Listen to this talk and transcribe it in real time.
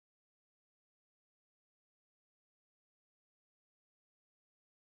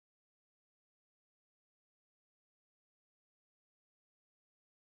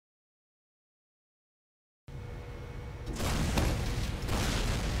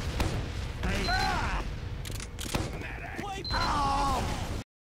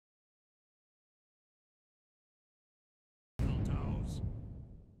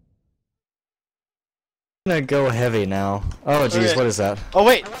gonna go heavy now. Oh jeez, Okay. what is that? Oh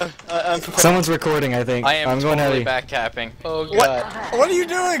wait, I'm prepared. Someone's recording, I think. I am I'm going totally heavy. back capping. Oh god. What are you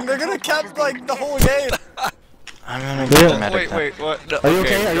doing? They're gonna cap like the whole game. I'm gonna get the Yeah. medic. Wait, what? No, Are you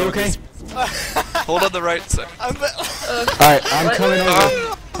okay? Are you no, okay? Hold on the right side. Alright, I'm coming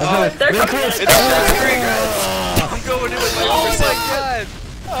over. I'm coming. They're Real coming. Chris! It's I'm going in with my Oh oversight.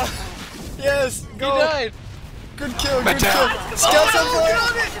 my god! Yes, He go. died! Good kill, good down. kill. Scouts on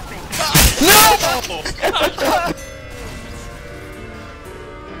fire.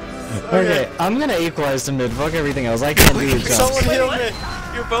 Okay, I'm gonna equalize to mid. Fuck everything else. I can't do the Someone jumps. heal me.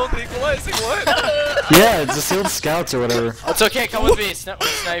 You're both equalizing. What? Yeah, just sealed scouts or whatever. It's okay, come with me. We're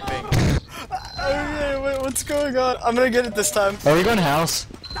sniping. Okay, wait, what's going on? I'm gonna get it this time. Are we going house?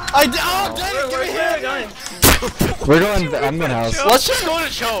 Oh, dang it, give me here. We're going. I'm going house. Let's just go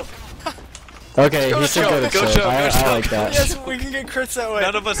to choke. Okay, he said go to Go choke. choke, I go like that. Yes, we can get crits that way.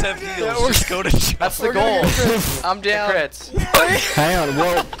 None of us have heals. Yeah, we're- Just go to. That's the We're gonna goal. get crits. I'm down. Crits. Hang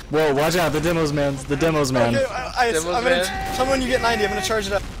on. Whoa, watch out. The demos man. The demos man. Okay, Demos, I'm gonna. man. Someone, you get 90. I'm gonna charge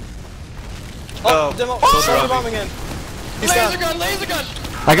it up. Oh, Demo. so Throw the Robbie. bomb again. He's down. Laser gun!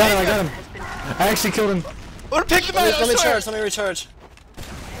 I got him. I actually killed him. I'm gonna pick the man. Let me charge. Let me recharge.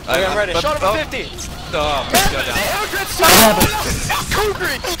 Okay, I'm ready. Shot him for 50. Oh, got down.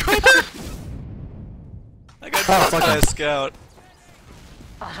 I got Oh, fuck by a him. scout.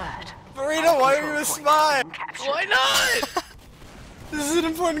 Marina, why are you a spy? Why not? This is an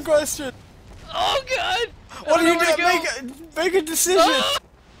important question. Oh god! What are you where to doing? Make a decision.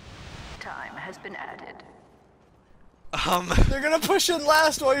 Time has been added. They're gonna push in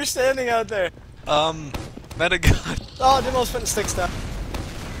last while you're standing out there. Metagun. Oh, Demo's putting sticks down.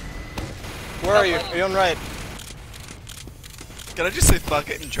 Where are you? Are you on right? Can I just say fuck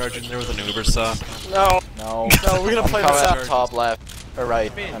it and charge in there with an Uber saw? No. No. No, we're gonna play this Coming out. up top left. Or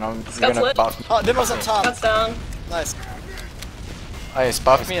right. And I'm Scout's gonna lit. buff. Oh, Demo's on top. That's down. Nice. Hey,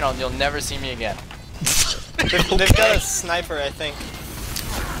 buff me and you'll never see me again. They've got a sniper, I think.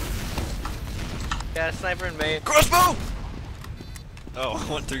 Yeah, sniper in main. Crossbow! Oh,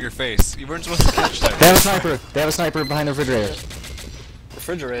 I went through your face. You weren't supposed to catch that. They have a sniper. They have a sniper behind the refrigerator.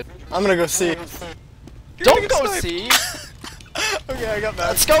 Refrigerator. I'm gonna go see. Don't go see! Okay, I got That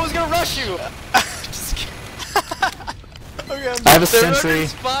that. scout was gonna rush you! Okay, I'm I have a They're sentry. under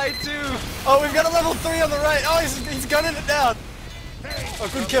spy too! Oh, we've got a level 3 on the right. Oh, he's gunning it down. Oh,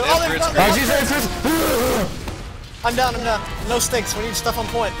 good kill. Oh, they've got Oh me. jeez, Chris. I'm down. No stinks. We need stuff on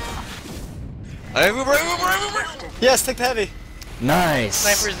point. I have Uber. Yes, take the heavy. Nice.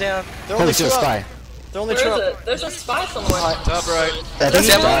 Sniper's down. They're Holy only two shit, a up. spy. They're only Where two is up. it? There's a spy somewhere. Top right. I think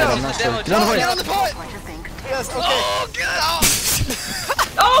he Demo, died. demo, I'm not demo, sure. Get on the Get on point. the point. Yes. Okay. Oh, God!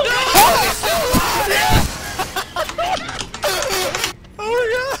 Oh! Oh my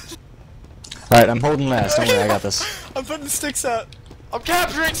god. Alright, I'm holding last. Don't worry, I got this. I'm putting the sticks out. I'm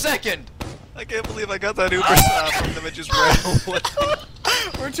capturing second! I can't believe I got that Uber saw from them and just ran away.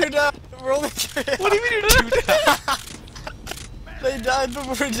 We're two down. We're only three. What do you mean you're two down? They died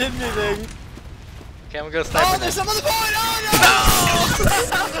before it did anything. Okay, I'm gonna sniper Oh, there's some on the point. Oh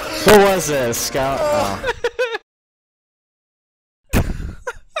no! What was it? A scout? Oh.